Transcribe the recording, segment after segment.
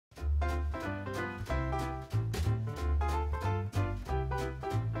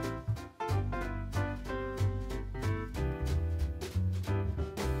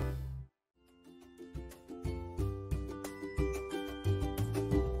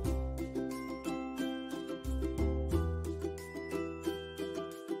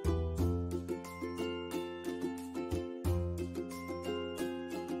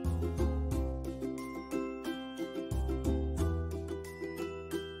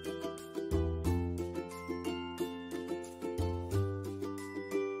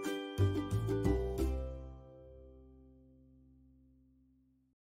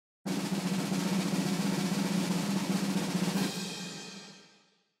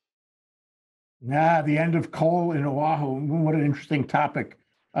Yeah, the end of coal in Oahu. What an interesting topic.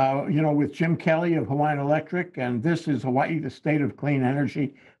 With Jim Kelly of Hawaiian Electric, and this is Hawaii, the state of clean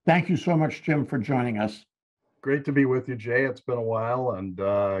energy. Thank you so much, Jim, for joining us. Great to be with you, Jay. It's been a while, and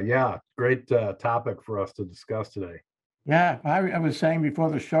yeah, great topic for us to discuss today. Yeah, I was saying before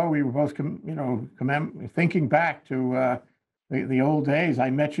the show, we were both, thinking back to the old days.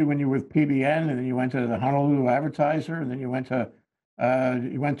 I met you when you were with PBN, and then you went to the Honolulu Advertiser, and then you went to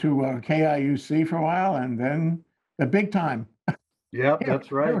KIUC for a while, and then the big time. Yep, Here, that's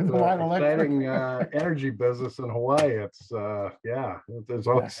here right. with The Hawaiian Electric. exciting energy business in Hawaii. It's yeah, there's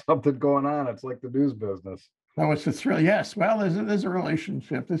Yeah. always something going on. It's like the news business. So it's a thrill. Yes. Well, there's a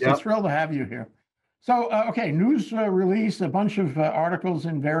relationship. It's a Yep. thrill to have you here. So, okay, news release, a bunch of articles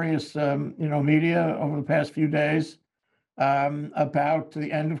in various, media over the past few days about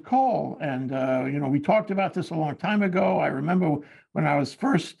the end of coal. And, we talked about this a long time ago. I remember when I was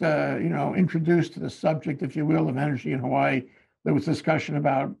first, introduced to the subject, if you will, of energy in Hawaii, there was discussion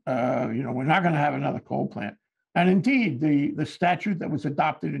about, we're not going to have another coal plant. And indeed, the statute that was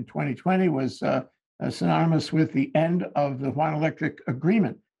adopted in 2020 was synonymous with the end of the Hawaiian Electric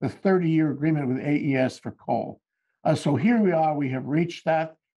agreement, the 30-year agreement with AES for coal. So here we are, we have reached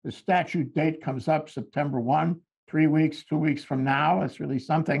that. The statute date comes up September 1, 3 weeks, 2 weeks from now. It's really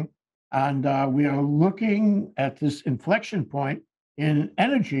something. And we are looking at this inflection point in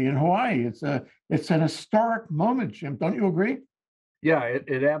energy in Hawaii. It's an historic moment, Jim. Don't you agree? Yeah,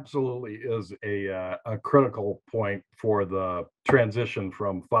 it absolutely is a critical point for the transition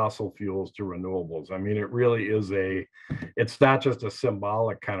from fossil fuels to renewables. I mean, it really is it's not just a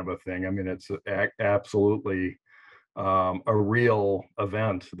symbolic kind of a thing. I mean, it's absolutely a real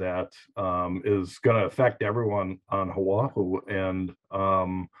event that is going to affect everyone on Oahu. And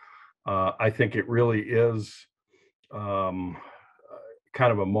I think it really is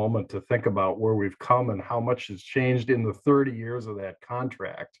kind of a moment to think about where we've come and how much has changed in the 30 years of that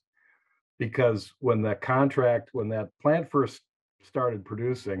contract. Because when that plant first started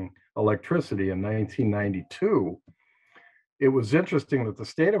producing electricity in 1992, it was interesting that the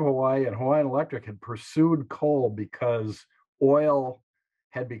state of Hawaii and Hawaiian Electric had pursued coal because oil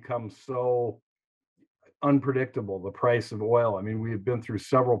had become so unpredictable, the price of oil. I mean, we had been through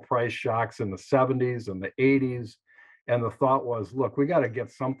several price shocks in the 70s and the 80s. And the thought was, look, we got to get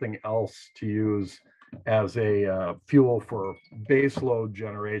something else to use as a fuel for base load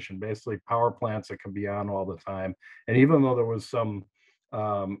generation, basically power plants that can be on all the time. And even though there was some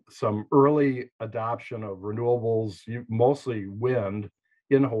early adoption of renewables, mostly wind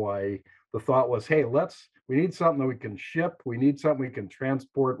in Hawaii, the thought was, hey, we need something that we can ship. We need something we can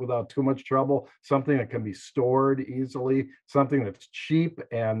transport without too much trouble, something that can be stored easily, something that's cheap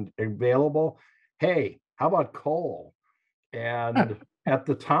and available. Hey, how about coal? And at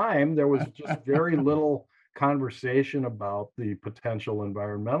the time, there was just very little conversation about the potential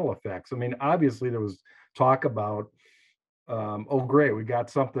environmental effects. I mean, obviously, there was talk about, oh, great, we got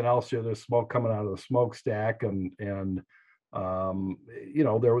something else here. There's smoke coming out of the smokestack, and there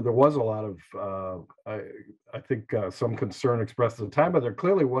was a lot of, I think, some concern expressed at the time, but there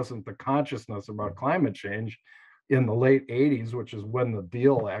clearly wasn't the consciousness about climate change in the late 80s, which is when the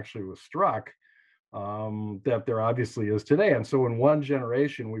deal actually was struck, that there obviously is today. And so in one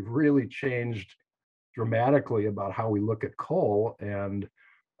generation, we've really changed dramatically about how we look at coal. And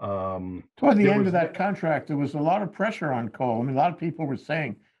toward the end of that contract, there was a lot of pressure on coal. I mean, a lot of people were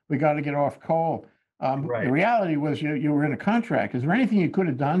saying we got to get off coal. Right. The reality was you were in a contract. Is there anything you could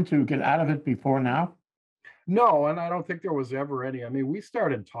have done to get out of it before now? No, and I don't think there was ever any. I mean, we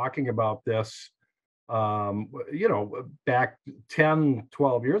started talking about this, back 10,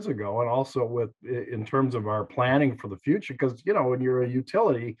 12 years ago, and also in terms of our planning for the future, because, when you're a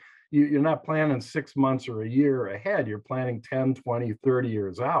utility, you're not planning 6 months or a year ahead. You're planning 10, 20, 30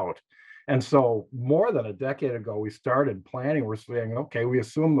 years out. And so more than a decade ago, we started planning. We're saying, okay, we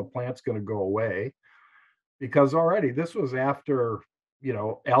assume the plant's going to go away, because already this was after,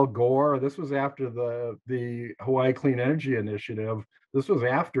 Al Gore. This was after the Hawaii Clean Energy Initiative. This was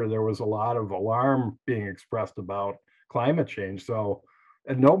after there was a lot of alarm being expressed about climate change. So,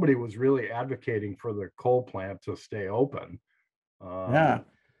 and nobody was really advocating for the coal plant to stay open. Yeah.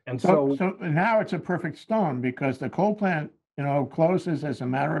 And So now it's a perfect storm because the coal plant, closes as a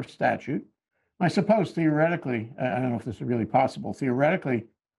matter of statute. I suppose theoretically, I don't know if this is really possible. Theoretically,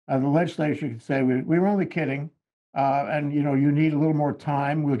 the legislature could say we were only kidding, and you need a little more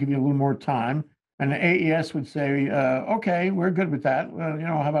time. We'll give you a little more time. And the AES would say, okay, we're good with that. Well,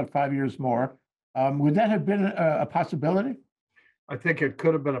 how about 5 years more? Would that have been a possibility? I think it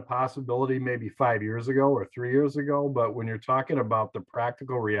could have been a possibility maybe 5 years ago or 3 years ago, but when you're talking about the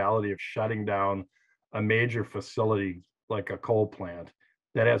practical reality of shutting down a major facility like a coal plant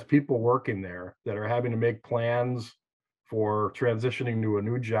that has people working there that are having to make plans for transitioning to a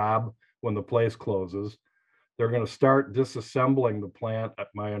new job when the place closes, they're going to start disassembling the plant.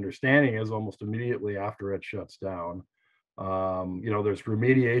 My understanding is almost immediately after it shuts down. There's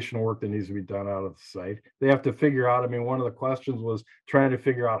remediation work that needs to be done out of the site. They have to figure out, I mean, one of the questions was trying to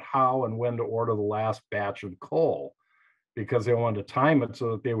figure out how and when to order the last batch of coal because they wanted to time it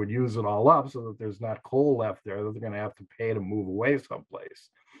so that they would use it all up so that there's not coal left there that they're going to have to pay to move away someplace.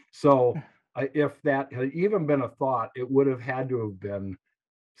 So if that had even been a thought, it would have had to have been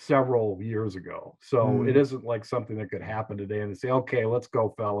several years ago. So it Mm. isn't like something that could happen today and they say, okay, let's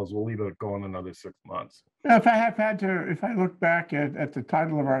go, fellas, we'll leave it going another 6 months. Now, if I look back at the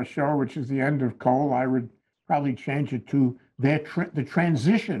title of our show, which is The End of Coal, I would probably change it to the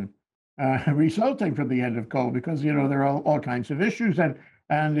transition resulting from the end of coal, because, there are all kinds of issues.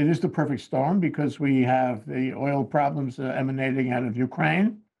 And it is the perfect storm because we have the oil problems emanating out of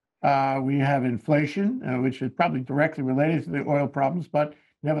Ukraine. We have inflation, which is probably directly related to the oil problems, but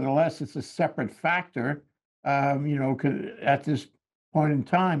nevertheless, it's a separate factor, at this point in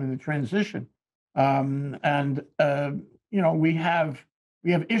time in the transition. And we have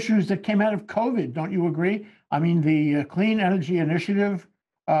issues that came out of COVID. Don't you agree? I mean, the Clean Energy Initiative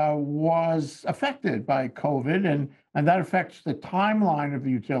was affected by COVID, and that affects the timeline of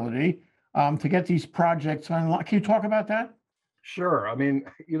the utility to get these projects online. Can you talk about that? Sure. I mean,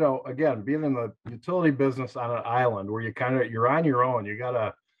 again, being in the utility business on an island where you're on your own, you got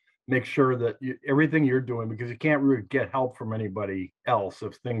to make sure that everything you're doing, because you can't really get help from anybody else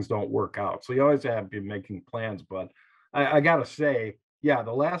if things don't work out. So you always have to be making plans. But I got to say, yeah,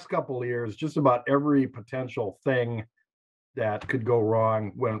 the last couple of years, just about every potential thing that could go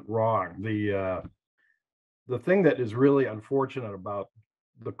wrong went wrong. The thing that is really unfortunate about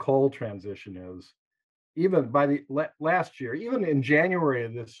the coal transition is even by the last year, even in January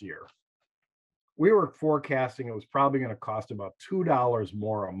of this year, we were forecasting it was probably going to cost about $2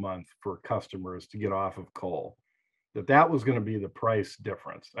 more a month for customers to get off of coal. That was going to be the price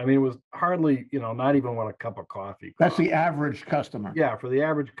difference. I mean, it was hardly, not even what a cup of coffee That's cost. the average customer. Yeah, for the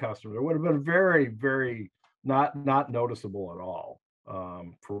average customer, it would have been very, very not noticeable at all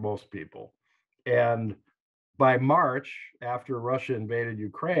for most people. And by March, after Russia invaded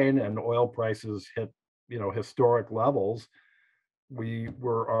Ukraine and oil prices hit, historic levels, we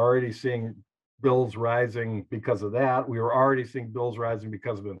were already seeing bills rising because of that. We were already seeing bills rising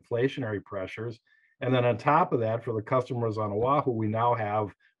because of inflationary pressures. And then on top of that, for the customers on Oahu, we now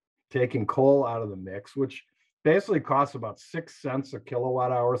have taking coal out of the mix, which basically costs about 6 cents a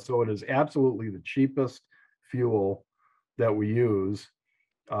kilowatt hour. So it is absolutely the cheapest fuel that we use,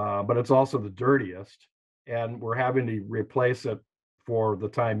 but it's also the dirtiest. And we're having to replace it for the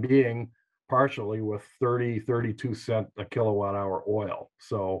time being, partially with 32 cent a kilowatt hour oil.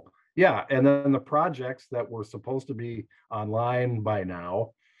 So yeah, and then the projects that were supposed to be online by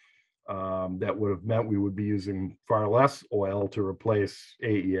now, that would have meant we would be using far less oil to replace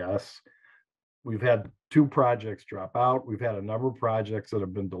AES. We've had 2 projects drop out. We've had a number of projects that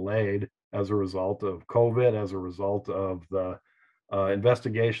have been delayed as a result of COVID, as a result of the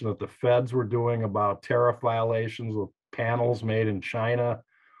investigation that the feds were doing about tariff violations with panels made in China,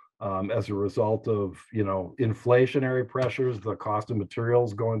 as a result of inflationary pressures, the cost of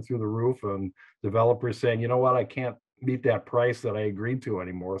materials going through the roof, and developers saying, you know what, I can't meet that price that I agreed to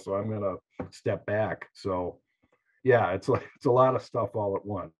anymore, so I'm going to step back. So yeah, it's a lot of stuff all at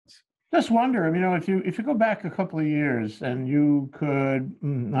once. Just wonder, if you go back a couple of years and you could,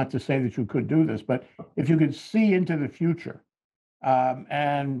 not to say that you could do this, but if you could see into the future,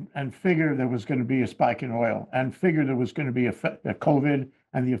 and figure there was going to be a spike in oil, and figure there was going to be a COVID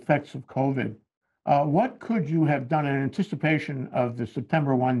and the effects of COVID, what could you have done in anticipation of the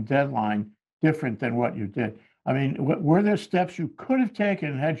September 1 deadline different than what you did? I mean, were there steps you could have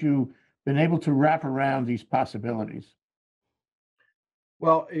taken had you been able to wrap around these possibilities?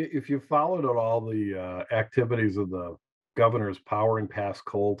 Well, if you followed at all the activities of the governor's Powering Past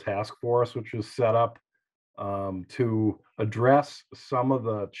Coal Task Force, which was set up to address some of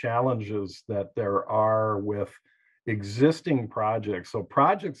the challenges that there are with existing projects. So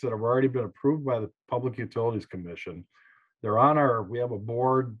projects that have already been approved by the Public Utilities Commission, we have a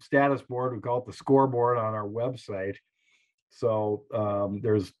board, status board, we call it the scoreboard on our website. So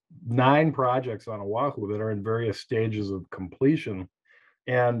there's 9 projects on Oahu that are in various stages of completion.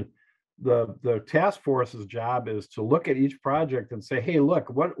 And the task force's job is to look at each project and say, hey, look,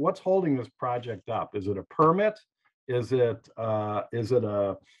 what's holding this project up? Is it a permit? Is it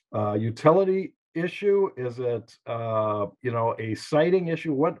a utility issue? Is it a siting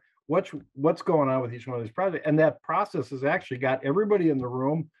issue? What's going on with each one of these projects? And that process has actually got everybody in the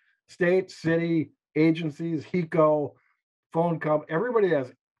room, state, city, agencies, HECO, phone company, everybody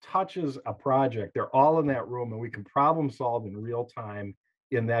that touches a project, they're all in that room, and we can problem solve in real time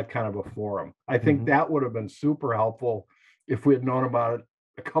in that kind of a forum. I think that would have been super helpful if we had known about it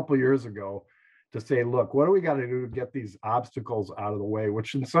a couple of years ago, to say, look, what do we got to do to get these obstacles out of the way,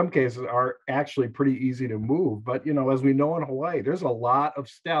 which in some cases are actually pretty easy to move. But, as we know in Hawaii, there's a lot of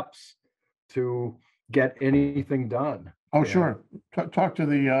steps to get anything done. Oh, sure. Talk to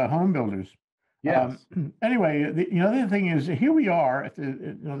the home builders. Yes. Anyway, the other thing is, here we are at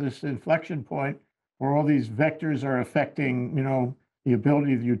this inflection point where all these vectors are affecting, the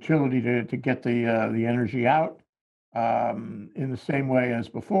ability of the utility to get the energy out in the same way as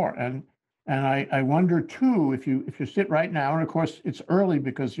before. And I wonder too, if you sit right now, and of course it's early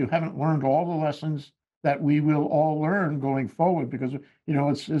because you haven't learned all the lessons that we will all learn going forward, because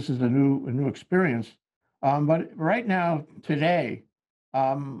this is a new experience. But right now, today,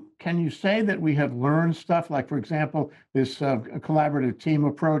 can you say that we have learned stuff like, for example, this collaborative team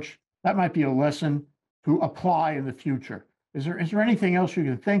approach? That might be a lesson to apply in the future. Is there anything else you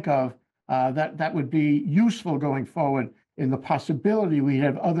can think of that would be useful going forward in the possibility we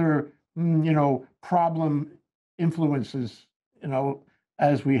have other problem influences,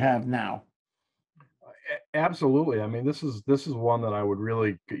 as we have now? Absolutely. I mean, this is one that I would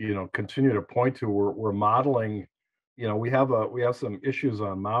really, continue to point to. We're modeling, we have some issues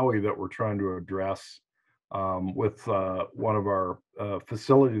on Maui that we're trying to address with one of our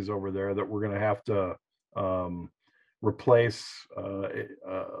facilities over there, that we're going to have to replace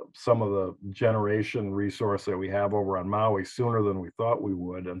some of the generation resource that we have over on Maui sooner than we thought we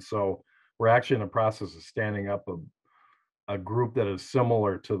would. And so we're actually in the process of standing up a group that is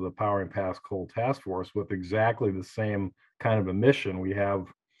similar to the Powering Past Coal Task Force, with exactly the same kind of a mission. We have,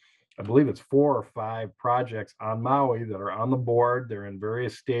 I believe it's 4 or 5 projects on Maui that are on the board. They're in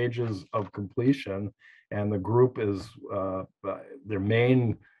various stages of completion, and the group is their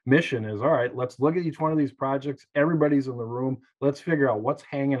main mission is, all right, let's look at each one of these projects. Everybody's in the room. Let's figure out what's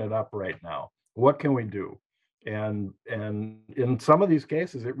hanging it up right now. What can we do? And in some of these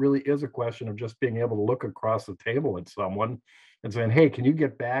cases, it really is a question of just being able to look across the table at someone and saying, hey, can you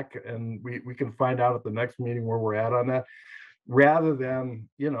get back? And we can find out at the next meeting where we're at on that, rather than,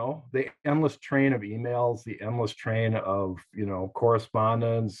 the endless train of emails, the endless train of,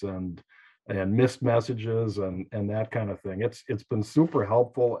 correspondence and missed messages and that kind of thing. It's been super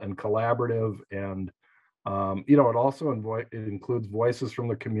helpful and collaborative. And, it also it includes voices from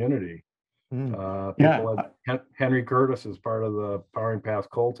the community. People like Henry Curtis is part of the Powering Past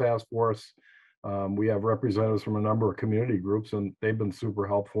Coal Task Force. We have representatives from a number of community groups, and they've been super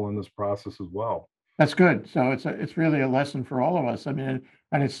helpful in this process as well. That's good. So it's really a lesson for all of us. I mean,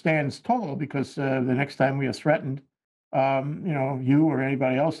 and it stands tall, because the next time we are threatened, you or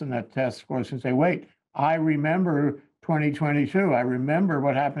anybody else in that task force can say, wait, I remember 2022. I remember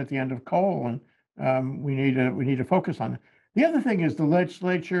what happened at the end of coal, and we need to focus on it. The other thing is the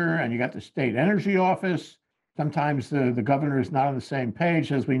legislature, and you got the state energy office. Sometimes the governor is not on the same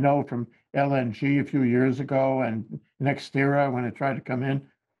page, as we know from LNG a few years ago, and NextEra when it tried to come in.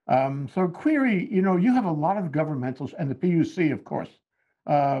 So query, you have a lot of governmentals, and the PUC, of course.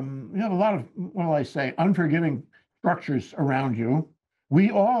 You have a lot of, what will I say, unforgiving structures around you.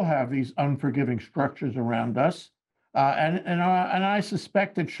 We all have these unforgiving structures around us, and I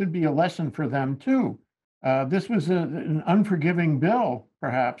suspect it should be a lesson for them too. This was an unforgiving bill,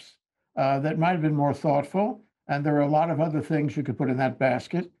 perhaps, that might have been more thoughtful, and there are a lot of other things you could put in that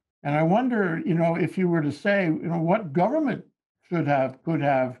basket. And I wonder, if you were to say, what government could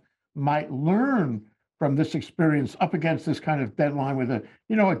have, might learn from this experience up against this kind of deadline with a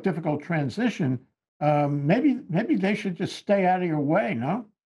difficult transition. Maybe they should just stay out of your way, no?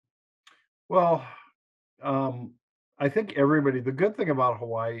 Well, I think the good thing about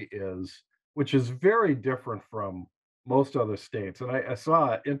Hawaii is, which is very different from most other states. And I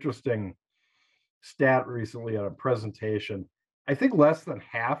saw an interesting stat recently at a presentation. I think less than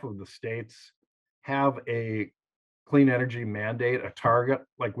half of the states have a clean energy mandate, a target,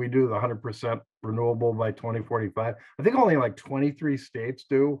 like we do, the 100% renewable by 2045. I think only like 23 states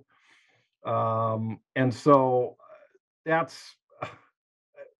do. And so that's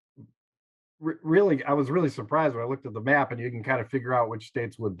really, I was really surprised when I looked at the map, and you can kind of figure out which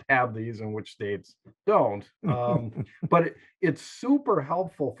states would have these and which states don't. But it's super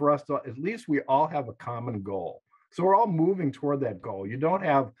helpful for us to, at least we all have a common goal. So we're all moving toward that goal. You don't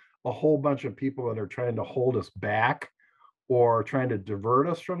have a whole bunch of people that are trying to hold us back or trying to divert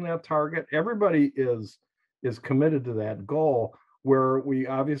us from that target. Everybody is committed to that goal. Where we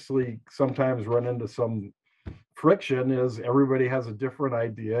obviously sometimes run into some friction is everybody has a different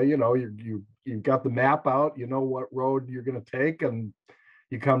idea. You've got the map out, you know what road you're going to take, and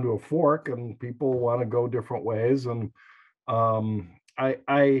you come to a fork, and people want to go different ways. And um,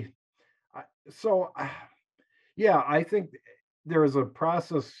 I so yeah, I think there is a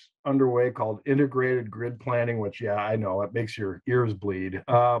process underway called integrated grid planning, which, yeah, I know it makes your ears bleed.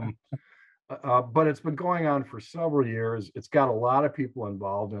 But it's been going on for several years. It's got a lot of people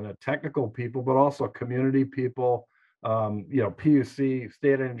involved in it, technical people, but also community people, PUC,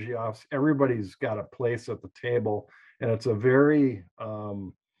 State Energy Office, everybody's got a place at the table. And it's a very,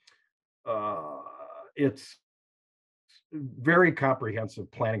 it's very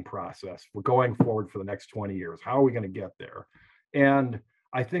comprehensive planning process for going forward for the next 20 years. How are we going to get there? And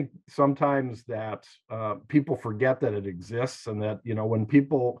I think sometimes that people forget that it exists, and that, when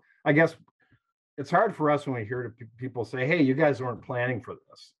people, I guess, it's hard for us when we hear people say, hey, you guys weren't planning for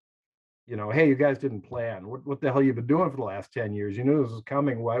this. Hey, you guys didn't plan. What the hell you been doing for the last 10 years? You knew this was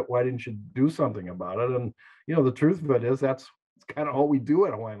coming. Why didn't you do something about it? And, the truth of it is it's kind of what we do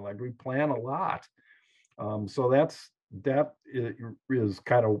at Hawaiian Electric. We plan a lot. So that is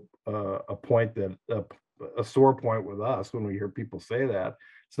kind of a point that a sore point with us when we hear people say that.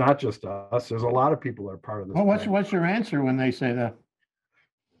 It's not just us. There's a lot of people that are part of this. Well, what's your answer when they say that?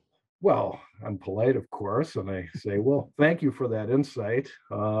 Well, I'm polite, of course, and I say, well, thank you for that insight.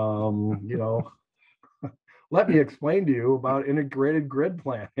 Let me explain to you about integrated grid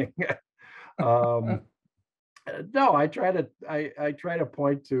planning. No, I try to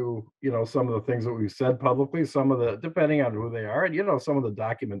point to, some of the things that we've said publicly, some of the, depending on who they are, and, some of the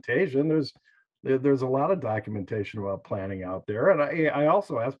documentation. There's a lot of documentation about planning out there. And I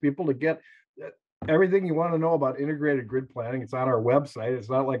also ask people to get everything you want to know about integrated grid planning. It's on our website. It's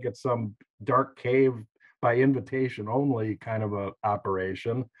not like it's some dark cave by invitation only kind of a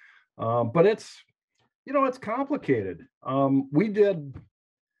operation. But it's complicated. We did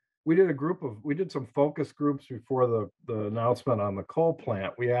some focus groups before the announcement on the coal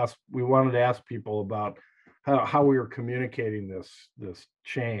plant. We wanted to ask people about how we were communicating this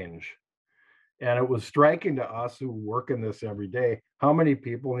change. And it was striking to us who work in this every day, how many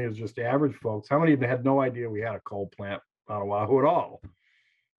people, and it was just average folks, how many had no idea we had a coal plant on Oahu at all.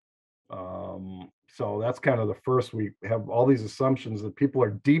 So that's kind of the first. We have all these assumptions that people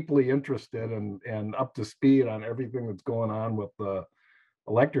are deeply interested and up to speed on everything that's going on with the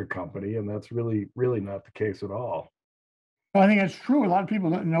electric company, and that's really, really not the case at all. Well, I think that's true. A lot of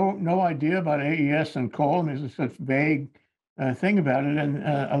people don't no idea about AES and coal, and there's such vague thing about it. And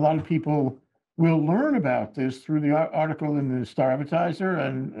a lot of people will learn about this through the article in the Star Advertiser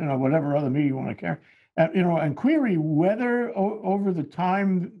and whatever other media you want to carry. And query whether over the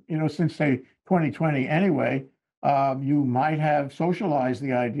time, since say 2020 anyway, you might have socialized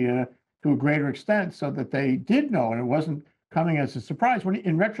the idea to a greater extent so that they did know and it wasn't coming as a surprise.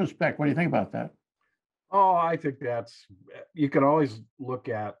 In retrospect, what do you think about that? Oh, I think you can always look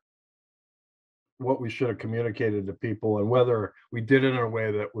at what we should have communicated to people and whether we did it in a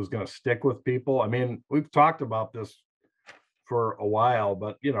way that was going to stick with people. I mean, we've talked about this for a while,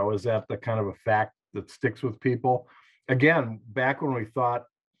 but is that the kind of a fact that sticks with people? Again, back when we thought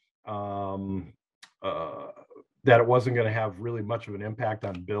that it wasn't going to have really much of an impact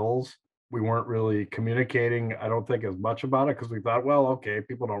on bills, we weren't really communicating, I don't think, as much about it, because we thought, well, okay,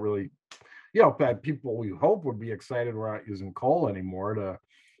 people don't really, people we hope would be excited we're not using coal anymore to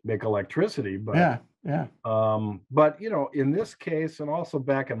make electricity. But yeah. But in this case, and also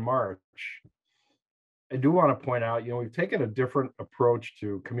back in March, I do want to point out, we've taken a different approach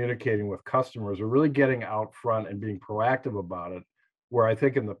to communicating with customers. We're really getting out front and being proactive about it, where I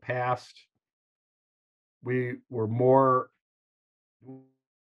think in the past we would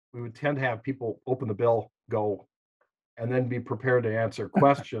tend to have people open the bill, go, and then be prepared to answer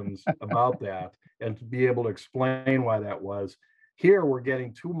questions about that and to be able to explain why that was. Here, we're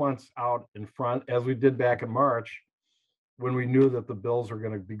getting 2 months out in front, as we did back in March, when we knew that the bills were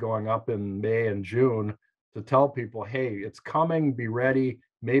going to be going up in May and June, to tell people, hey, it's coming, be ready.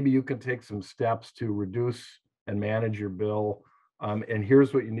 Maybe you can take some steps to reduce and manage your bill. And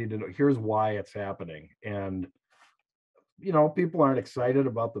here's what you need to know. Here's why it's happening. And, people aren't excited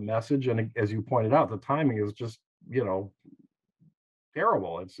about the message. And as you pointed out, the timing is just,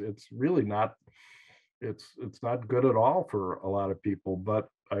 terrible. It's really not, it's not good at all for a lot of people, but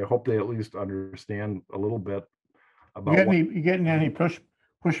I hope they at least understand a little bit about You getting any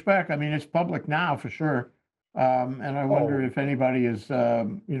pushback? I mean, it's public now for sure. And I wonder Oh, if anybody is,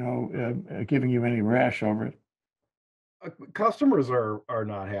 giving you any rash over it. customers are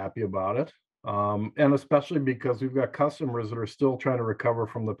not happy about it, and especially because we've got customers that are still trying to recover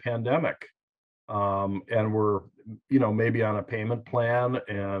from the pandemic, and we're maybe on a payment plan,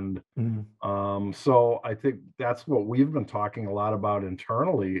 and Mm. so I think that's what we've been talking a lot about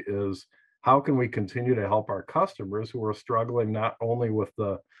internally is how can we continue to help our customers who are struggling not only with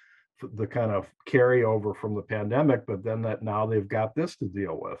the kind of carryover from the pandemic, but then that now they've got this to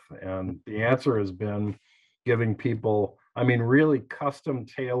deal with. And the answer has been giving people, I mean, really custom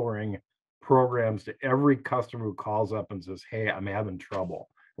tailoring programs to every customer who calls up and says, "Hey, I'm having trouble."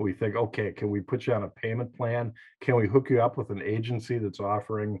 And we think, okay, can we put you on a payment plan? Can we hook you up with an agency that's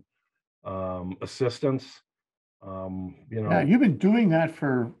offering assistance? You Yeah, know, you've been doing that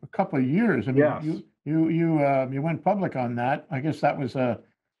for a couple of years. I mean, yes, you went public on that. I guess that was an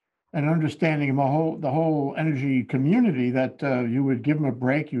understanding of the whole energy community that you would give them a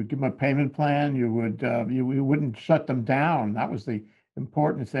break, you would give them a payment plan, you wouldn't shut them down. That was the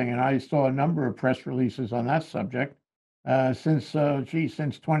important thing. And I saw a number of press releases on that subject since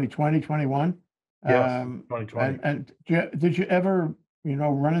 2020, 21. yes, Um, 2020. and did you ever,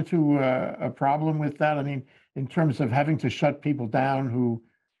 run into a problem with that? I mean, in terms of having to shut people down who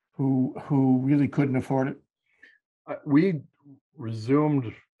really couldn't afford it? We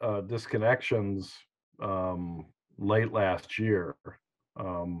resumed disconnections um, late last year,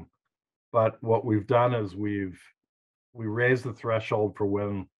 um, but what we've done is we raised the threshold for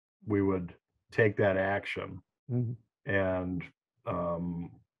when we would take that action, Mhm. and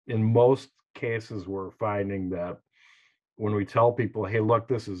in most cases, we're finding that when we tell people, "Hey, look,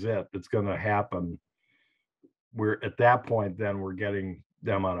 this is it; it's going to happen," we're at that point, then we're getting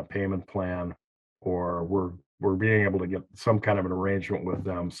them on a payment plan, or we're being able to get some kind of an arrangement with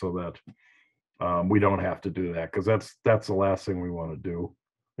them so that we don't have to do that because that's the last thing we want to do.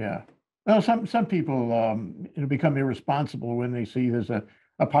 Yeah. Well, some people, become irresponsible when they see there's a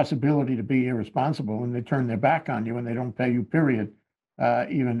possibility to be irresponsible, and they turn their back on you and they don't pay you, period,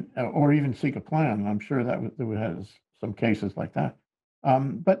 even or even seek a plan. I'm sure that has some cases like that.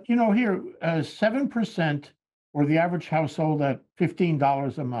 But here, 7% or the average household at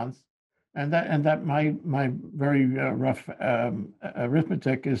 $15 a month, and that my very rough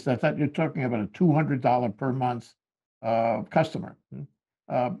arithmetic is that you're talking about a $200 per month customer.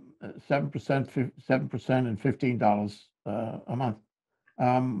 7%, 7% and $15 a month.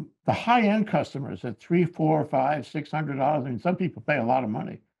 The high-end customers at three, four, five, $600. I mean, some people pay a lot of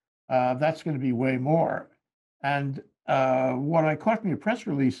money. That's going to be way more. And what I caught in your press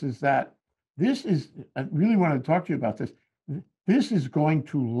release is that this is. I really want to talk to you about this. This is going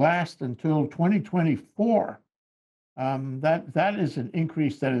to last until 2024. That is an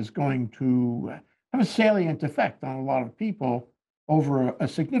increase that is going to have a salient effect on a lot of people over a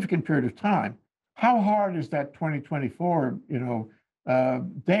significant period of time. How hard is that 2024,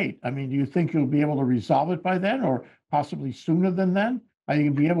 date? I mean, do you think you'll be able to resolve it by then, or possibly sooner than then? Are you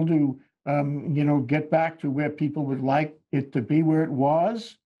going to be able to, get back to where people would like it to be, where it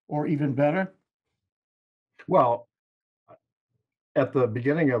was, or even better? Well, at the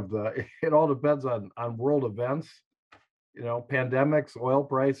beginning of the, it all depends on world events. Pandemics, oil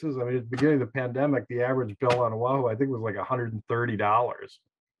prices. I mean, at the beginning of the pandemic, the average bill on Oahu, I think, was like $130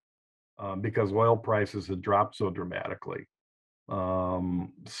 because oil prices had dropped so dramatically.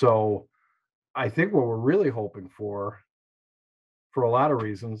 So I think what we're really hoping for a lot of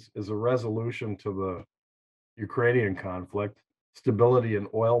reasons, is a resolution to the Ukrainian conflict, stability in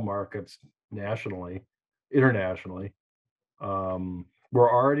oil markets nationally, internationally. We're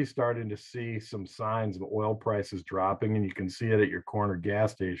already starting to see some signs of oil prices dropping, and you can see it at your corner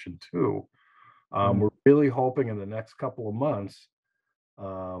gas station too. Mm. We're really hoping in the next couple of months,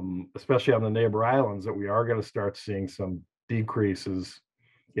 especially on the neighbor islands, that we are going to start seeing some decreases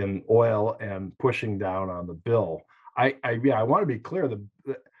in oil and pushing down on the bill. Yeah, I want to be clear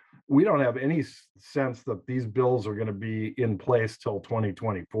that we don't have any sense that these bills are going to be in place till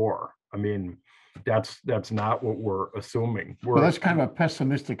 2024. I mean, that's not what we're assuming. So We're that's kind of a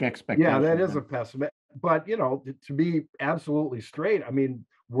pessimistic Yeah, that expectation is a then. pessimist. But to be absolutely straight, I mean,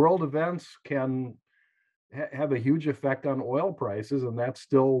 world events can have a huge effect on oil prices, and that's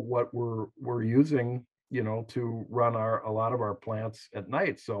still what we're using, to run a lot of our plants at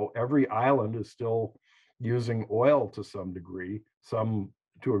night. So every island is still using oil to some degree, some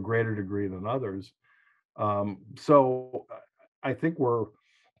to a greater degree than others. So I think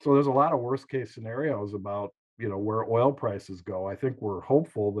there's a lot of worst case scenarios about where oil prices go. I think we're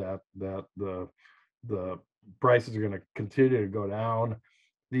hopeful that the prices are going to continue to go down.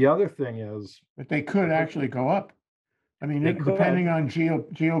 The other thing is, But they could I think actually go up. I mean, they depending could. on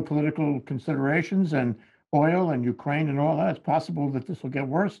geopolitical considerations and oil and Ukraine and all that, it's possible that this will get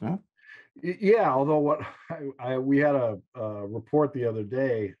worse, no? Yeah, although what we had a report the other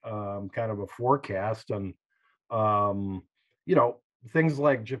day, kind of a forecast, and um, you know, things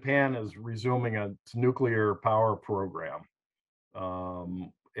like Japan is resuming its nuclear power program,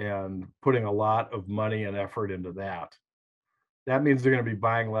 and putting a lot of money and effort into that. That means they're going to be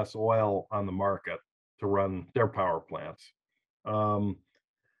buying less oil on the market to run their power plants. Um,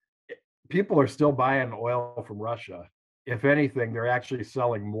 People are still buying oil from Russia. If anything, they're actually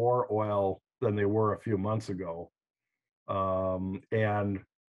selling more oil than they were a few months ago. And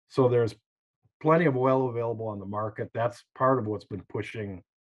so there's plenty of oil available on the market. That's part of what's been pushing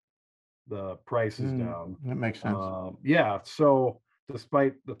the prices down. That makes sense. Yeah. So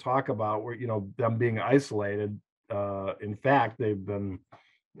despite the talk about where them being isolated, in fact they've been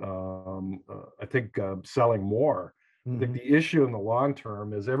I think selling more. I think Hmm. the issue in the long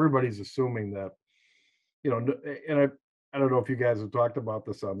term is everybody's assuming that and I don't know if you guys have talked about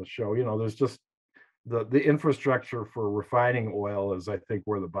this on the show. There's just the infrastructure for refining oil is, I think,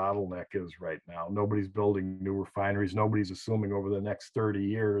 where the bottleneck is right now. Nobody's building new refineries. Nobody's assuming over the next 30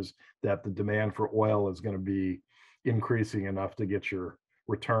 years that the demand for oil is going to be increasing enough to get your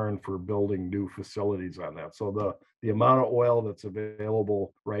return for building new facilities on that. So the amount of oil that's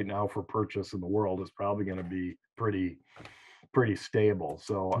available right now for purchase in the world is probably going to be pretty stable.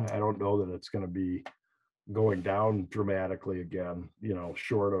 So I don't know that it's going to be going down dramatically again,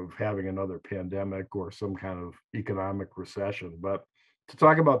 short of having another pandemic or some kind of economic recession. But to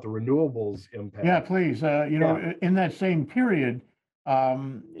talk about the renewables Yeah, impact, please. yeah, In that same period,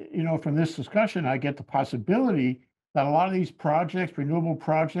 from this discussion, I get the possibility that a lot of these projects, renewable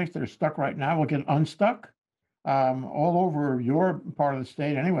projects that are stuck right now, will get unstuck all over your part of the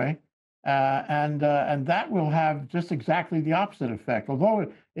state anyway. And that will have just exactly the opposite effect.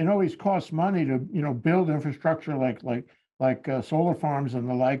 Although it always costs money to, build infrastructure like solar farms and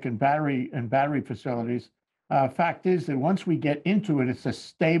the like, and battery facilities. Fact is that once we get into it, it's a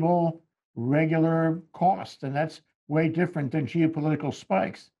stable, regular cost, and that's way different than geopolitical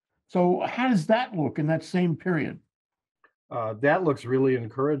spikes. So how does that look in that same period? that looks really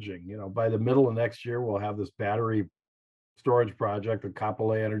encouraging. By the middle of next year, we'll have this battery storage project. The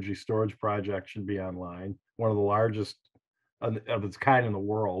Kapolei energy storage project should be online, one of the largest of its kind in the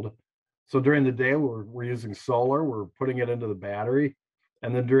world. So during the day, we're using solar, we're putting it into the battery.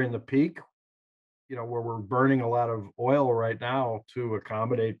 And then during the peak, where we're burning a lot of oil right now to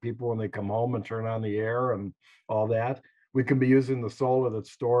accommodate people when they come home and turn on the air and all that, we can be using the solar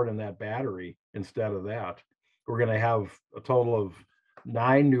that's stored in that battery instead of that. We're going to have a total of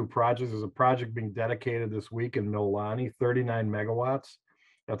 9 new projects. There's a project being dedicated this week in Mililani, 39 megawatts.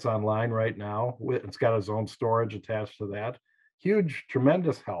 That's online right now. It's got its own storage attached to that. Huge,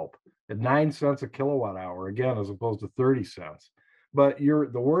 tremendous help at 9 cents a kilowatt hour, again, as opposed to 30 cents. But the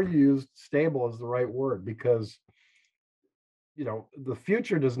word you used, stable, is the right word, because the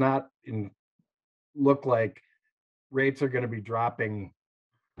future does not look like rates are going to be dropping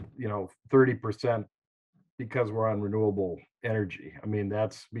 30% because we're on renewable energy. I mean,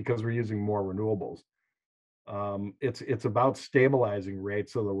 that's because we're using more renewables. It's about stabilizing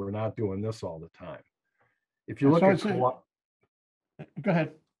rates so that we're not doing this all the time. If you look So at it's go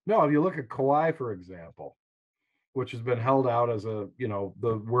ahead. no, if you look at Kauai, for example, which has been held out as the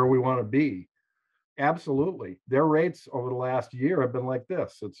where we want to be. Absolutely. Their rates over the last year have been like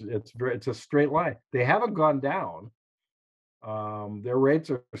this. It's a straight line. They haven't gone down. Their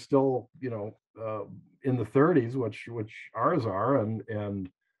rates are still, in the 30s, which ours are,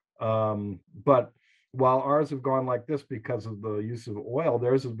 but while ours have gone like this because of the use of oil,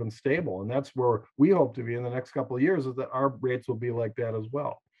 theirs has been stable, and that's where we hope to be in the next couple of years, is that our rates will be like that as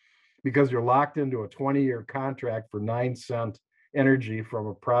well, because you're locked into a 20-year contract for 9 cent energy from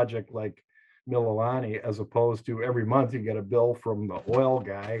a project like Mililani, as opposed to every month you get a bill from the oil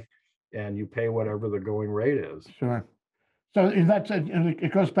guy and you pay whatever the going rate is. Sure. So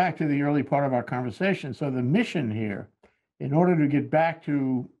it goes back to the early part of our conversation. So the mission here, in order to get back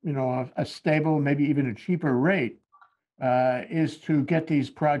to a stable, maybe even a cheaper rate, is to get these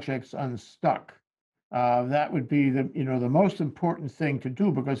projects unstuck. That would be the most important thing to do,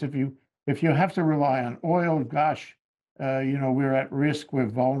 because if you have to rely on oil, gosh, we're at risk. We're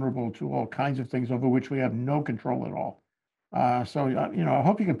vulnerable to all kinds of things over which we have no control at all. I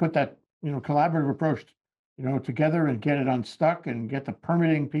hope you can put that collaborative approach together and get it unstuck and get the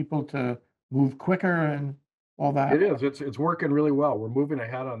permitting people to move quicker and all It that. is. It's working really well. We're moving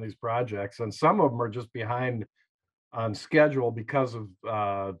ahead on these projects, and some of them are just behind on schedule because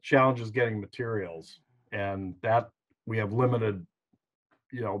of challenges getting materials, and that we have limited,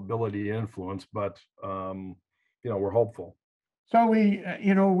 ability to influence, but we're hopeful. So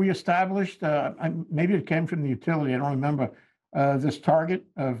we established, maybe it came from the utility, I don't remember, this target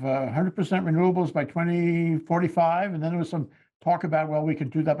of 100% renewables by 2045. And then there was some talk about, well, we can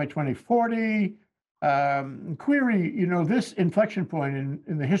do that by 2040. Query, this inflection point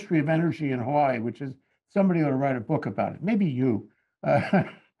in the history of energy in Hawaii, which is somebody ought to write a book about it, maybe you. Uh,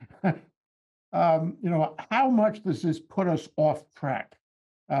 how much does this put us off track?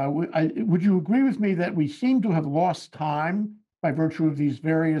 Would you agree with me that we seem to have lost time by virtue of these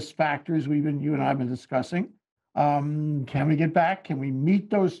various factors you and I have been discussing? Can we get back? Can we meet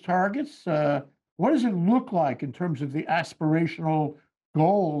those targets? What does it look like in terms of the aspirational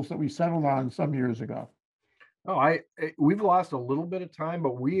goals that we settled on some years ago? Oh, we've lost a little bit of time,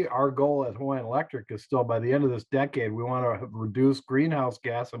 but our goal at Hawaiian Electric is still by the end of this decade, we want to reduce greenhouse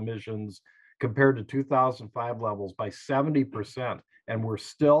gas emissions compared to 2005 levels by 70%. And we're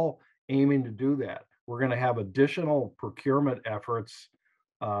still aiming to do that. We're going to have additional procurement efforts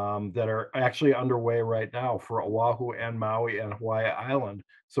that are actually underway right now for Oahu and Maui and Hawaii Island.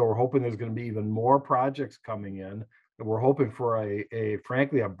 So we're hoping there's going to be even more projects coming in. And we're hoping for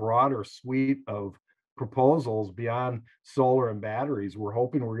frankly, a broader suite of proposals beyond solar and batteries. We're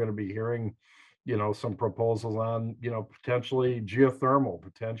hoping we're going to be hearing, some proposals on, potentially geothermal,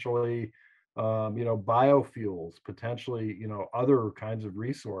 potentially, biofuels, potentially, other kinds of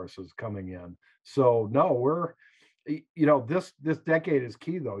resources coming in. So no, this decade is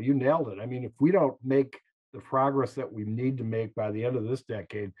key though. You nailed it. I mean, if we don't make the progress that we need to make by the end of this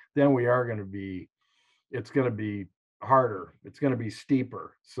decade, then it's going to be harder. It's going to be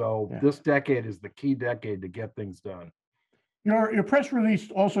steeper. So Yeah. this decade is the key decade to get things done. Your press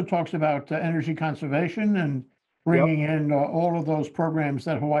release also talks about energy conservation and Yep. bringing in all of those programs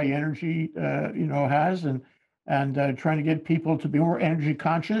that Hawaii Energy, has, and trying to get people to be more energy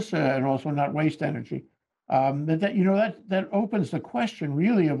conscious and also not waste energy. That opens the question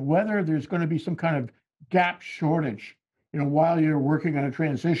really of whether there's going to be some kind of gap shortage. While you're working on a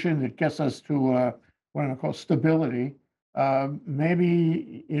transition that gets us to what I call stability,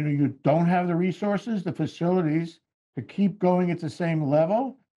 maybe you don't have the resources, the facilities to keep going at the same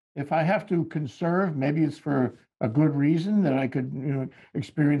level. If I have to conserve, maybe it's for a good reason that I could,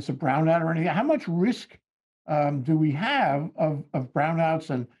 experience a brownout or anything. How much risk do we have of brownouts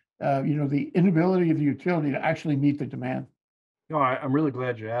and, the inability of the utility to actually meet the demand? No, I'm really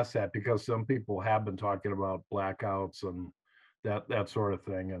glad you asked that because some people have been talking about blackouts and that sort of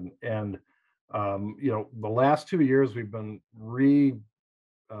thing. And the last 2 years we've been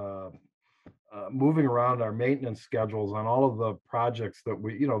uh, moving around our maintenance schedules on all of the projects that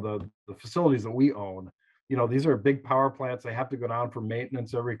the facilities that we own. These are big power plants. They have to go down for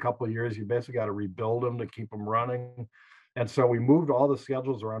maintenance every couple of years. You basically got to rebuild them to keep them running. And so we moved all the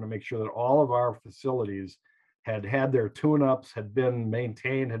schedules around to make sure that all of our facilities had their tune-ups, had been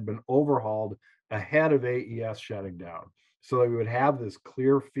maintained, had been overhauled ahead of AES shutting down. So that we would have this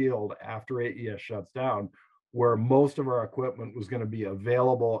clear field after AES shuts down where most of our equipment was going to be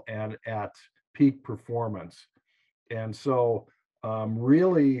available and at peak performance. And so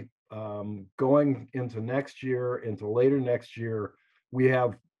really going into next year, into later next year, we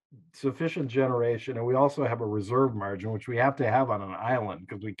have sufficient generation, and we also have a reserve margin, which we have to have on an island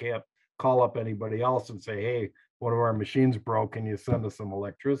because we can't call up anybody else and say, hey, one of our machines broke, can you send us some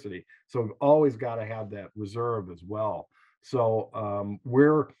electricity? So we've always got to have that reserve as well. So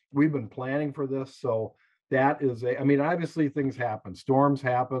we've been planning for this. So that is obviously things happen, storms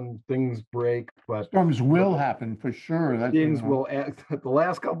happen, things break, but Storms will happen for sure. things will the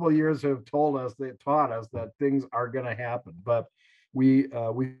last couple of years have taught us that things are going to happen, but we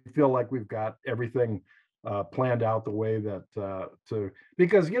feel like we've got everything planned out the way that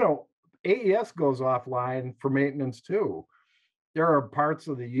because AES goes offline for maintenance too. There are parts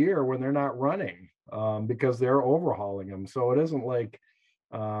of the year when they're not running because they're overhauling them. So it isn't like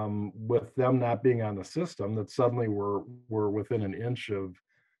with them not being on the system that suddenly we're within an inch of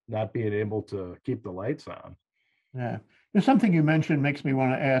not being able to keep the lights on. Yeah. There's something you mentioned makes me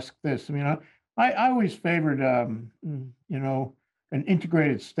want to ask this. I always favored, an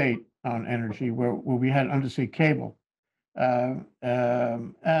integrated state on energy where we had undersea cable. And,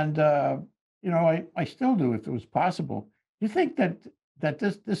 I still do if it was possible. Do you think that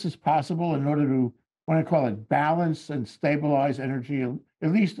this is possible in order to, what I call it, balance and stabilize energy,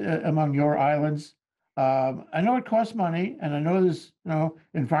 at least among your islands? I know it costs money, and I know there's,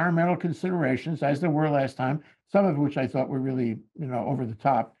 environmental considerations, as there were last time, some of which I thought were really, over the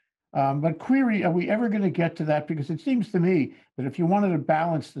top. But query, are we ever going to get to that? Because it seems to me that if you wanted to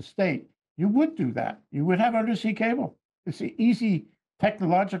balance the state, you would do that. You would have undersea cable. It's an easy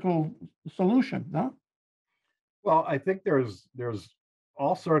technological solution, no? Well, I think there's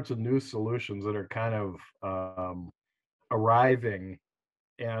all sorts of new solutions that are kind of arriving,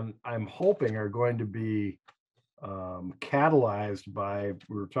 and I'm hoping are going to be catalyzed by,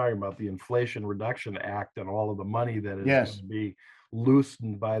 we were talking about the Inflation Reduction Act and all of the money that is going Yes. to be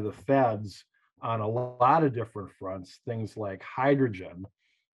loosened by the feds on a lot of different fronts, things like hydrogen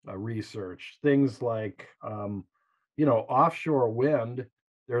research, things like offshore wind.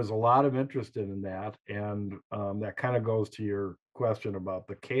 There's a lot of interest in that, and that kind of goes to your question about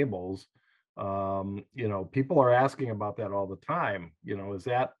the cables. People are asking about that all the time. Is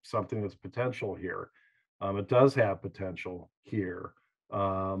that something that's potential here? It does have potential here.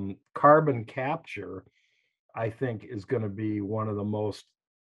 Carbon capture, I think, is going to be one of the most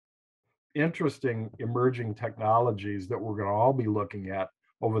interesting emerging technologies that we're going to all be looking at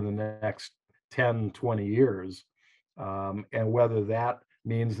over the next 10, 20 years. And whether that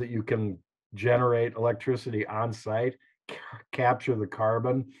means that you can generate electricity on site, capture the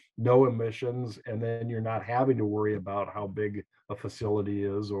carbon, no emissions, and then you're not having to worry about how big a facility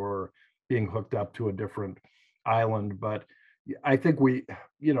is or being hooked up to a different island. But I think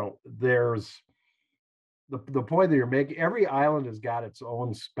there's the point that you're making. Every island has got its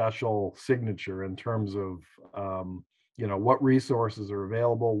own special signature in terms of what resources are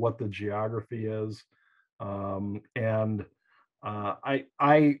available, what the geography is, and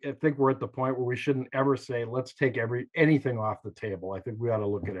I think we're at the point where we shouldn't ever say let's take anything off the table. I think we ought to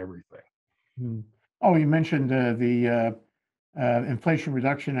look at everything. Hmm. Oh, you mentioned the Inflation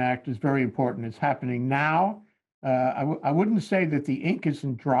Reduction Act is very important. It's happening now. I wouldn't say that the ink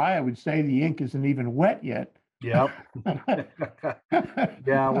isn't dry. I would say the ink isn't even wet yet. Yep.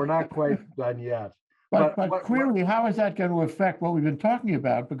 Yeah, we're not quite done yet. But clearly, how is that going to affect what we've been talking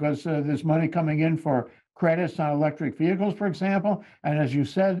about? Because there's money coming in for credits on electric vehicles, for example, and as you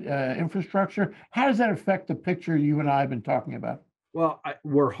said, infrastructure. How does that affect the picture you and I have been talking about? Well,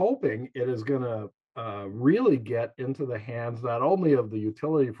 we're hoping it is going to really get into the hands not only of the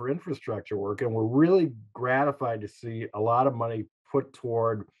utility for infrastructure work, and we're really gratified to see a lot of money put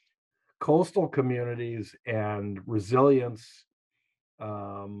toward coastal communities and resilience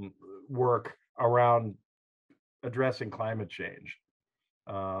work around addressing climate change,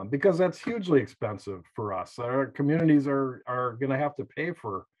 because that's hugely expensive for us. Our communities are going to have to pay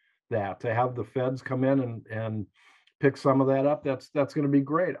for that. To have the feds come in and pick some of that up, that's going to be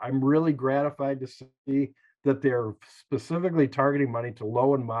great. I'm really gratified to see that they're specifically targeting money to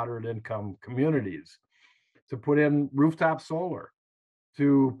low and moderate income communities to put in rooftop solar,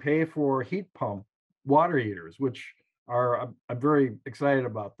 to pay for heat pump water heaters, which I'm very excited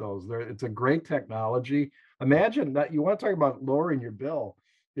about those. It's a great technology. Imagine that you want to talk about lowering your bill.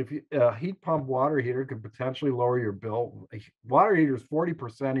 If a heat pump water heater could potentially lower your bill, a water heater is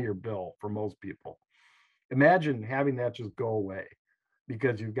 40% of your bill for most people. Imagine having that just go away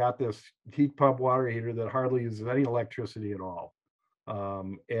because you've got this heat pump water heater that hardly uses any electricity at all.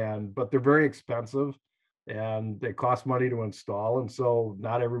 But they're very expensive and they cost money to install. And so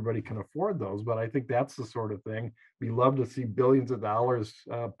not everybody can afford those, but I think that's the sort of thing we love to see billions of dollars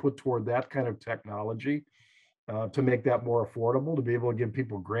put toward that kind of technology to make that more affordable, to be able to give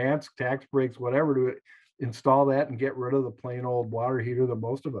people grants, tax breaks, whatever, to install that and get rid of the plain old water heater that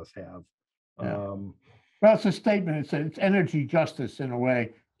most of us have. Yeah. Well, it's a statement. It's energy justice in a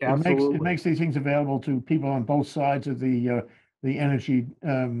way. Absolutely. It makes these things available to people on both sides of the energy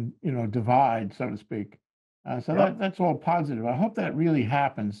divide, so to speak. So Yep. that's all positive. I hope that really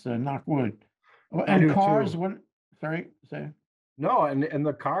happens. Knock wood. I And do cars, too. what? Sorry, say. No, and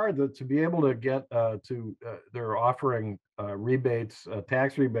the car that to be able to get they're offering rebates,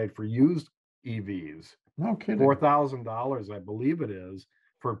 tax rebate for used EVs, No kidding. $4,000, I believe it is,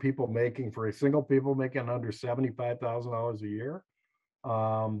 for a single people making under $75,000 a year.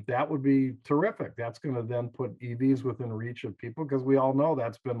 That would be terrific. That's going to then put EVs within reach of people, because we all know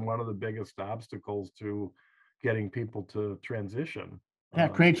that's been one of the biggest obstacles to getting people to transition. Yeah,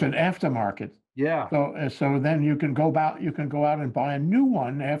 it creates an aftermarket. Yeah, So then you can go out and buy a new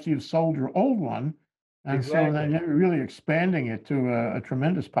one after you've sold your old one. And so then exactly. you're really expanding it to a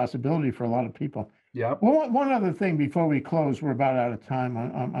tremendous possibility for a lot lot of people. Yep. Well, one other thing before we close, we're about out of time.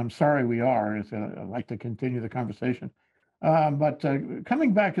 I'm sorry we are. I'd like to continue the conversation. But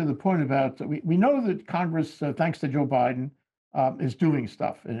coming back to the point about, we know that Congress, thanks to Joe Biden, is doing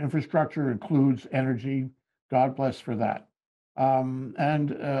stuff. And infrastructure includes energy. God bless for that.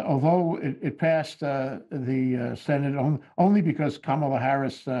 And although it passed the Senate only because Kamala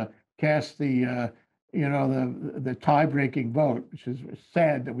Harris cast the the tie-breaking vote, which is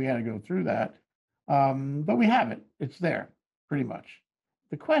sad that we had to go through that. But we have it; it's there, pretty much.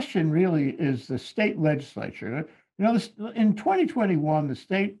 The question really is the state legislature. In 2021, the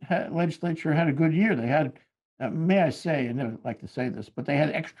state legislature had a good year. They had, may I say, I never like to say this, but they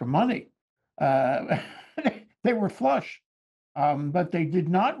had extra money. Uh, they were flush, but they did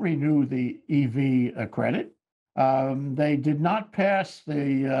not renew the EV credit. They did not pass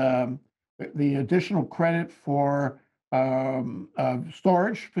the additional credit for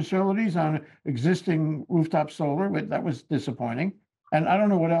storage facilities on existing rooftop solar. That was disappointing. And I don't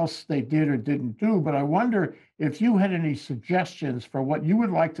know what else they did or didn't do, but I wonder if you had any suggestions for what you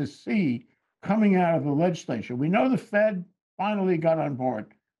would like to see coming out of the legislature. We know the Fed finally got on board.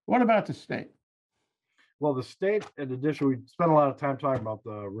 What about the state? Well, the state, in addition, we spent a lot of time talking about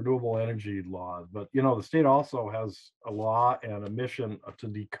the renewable energy laws, but the state also has a law and a mission to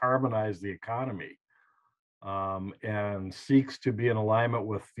decarbonize the economy, and seeks to be in alignment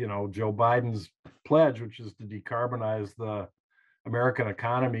with Joe Biden's pledge, which is to decarbonize the American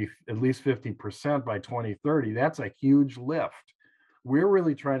economy at least 50% by 2030. That's a huge lift. We're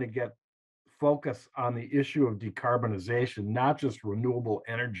really trying to get focus on the issue of decarbonization, not just renewable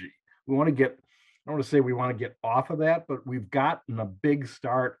energy. We want to get, I don't want to say we want to get off of that, but we've gotten a big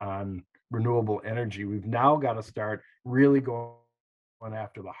start on renewable energy. We've now got to start really going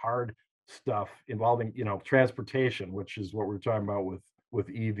after the hard stuff involving, transportation, which is what we're talking about with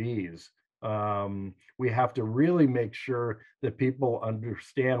EVs. We have to really make sure that people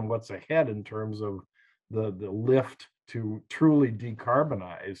understand what's ahead in terms of the lift to truly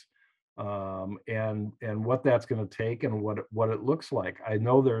decarbonize, and what that's going to take and what it looks like. I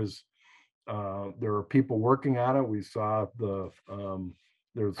know there are people working on it. We saw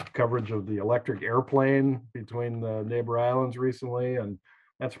there's coverage of the electric airplane between the neighbor islands recently, and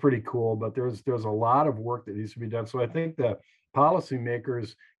that's pretty cool. But there's a lot of work that needs to be done. So I think the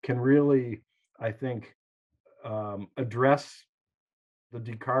policymakers can really, I think, address the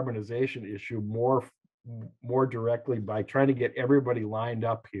decarbonization issue more directly by trying to get everybody lined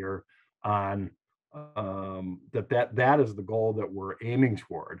up here on that is the goal that we're aiming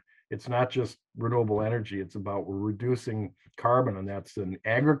toward. It's not just renewable energy, it's about we're reducing carbon, and that's in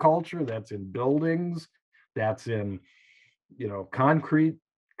agriculture, that's in buildings, that's in concrete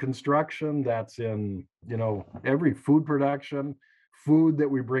construction, that's in every food production, food that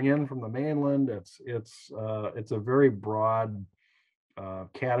we bring in from the mainland. It's a very broad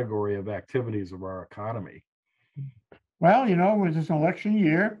category of activities of our economy. Well, it's an election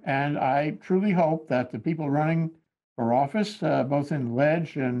year, and I truly hope that the people running for office, both in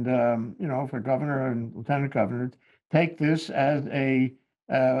ledge and for governor and lieutenant governor, take this as a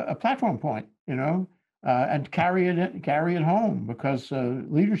platform point, and carry it home, because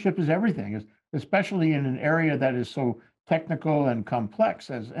leadership is everything, especially in an area that is so technical and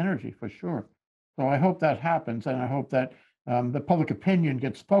complex as energy, for sure. So I hope that happens, and I hope that the public opinion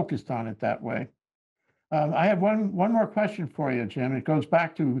gets focused on it that way. I have one more question for you, Jim. It goes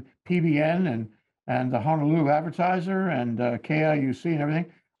back to PBN and the Honolulu Advertiser and KIUC and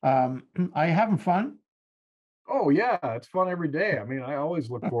everything. Are you having fun? Oh yeah, it's fun every day. I mean, I always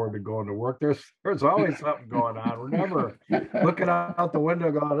look forward to going to work. There's always something going on. We're never looking out the window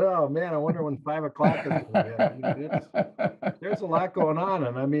going, oh man, I wonder when 5 o'clock is going to hit. I mean, there's a lot going on,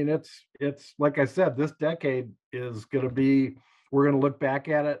 and I mean, it's like I said, this decade is going to be. We're going to look back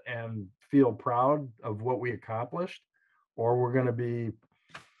at it and feel proud of what we accomplished, or we're going to be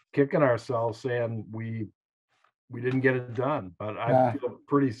kicking ourselves saying we didn't get it done. But I feel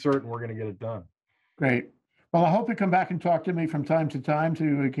pretty certain we're going to get it done. Great. Well, I hope you come back and talk to me from time to time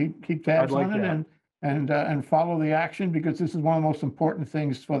to keep tabs on it and follow the action, because this is one of the most important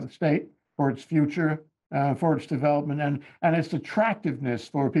things for the state, for its future, for its development, and its attractiveness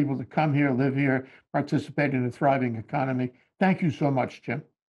for people to come here, live here, participate in a thriving economy. Thank you so much, Jim.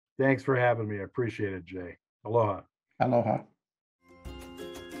 Thanks for having me. I appreciate it, Jay. Aloha. Aloha.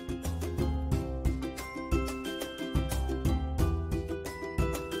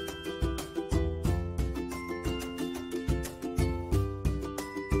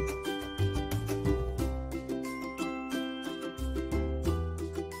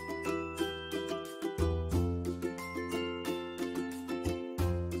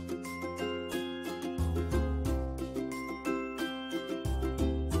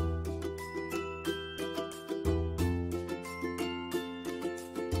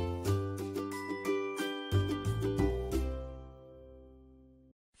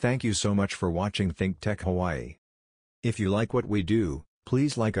 Thank you so much for watching ThinkTech Hawaii. If you like what we do,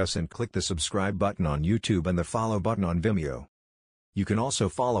 please like us and click the subscribe button on YouTube and the follow button on Vimeo. You can also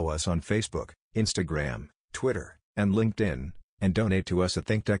follow us on Facebook, Instagram, Twitter, and LinkedIn, and donate to us at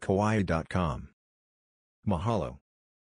thinktechhawaii.com. Mahalo.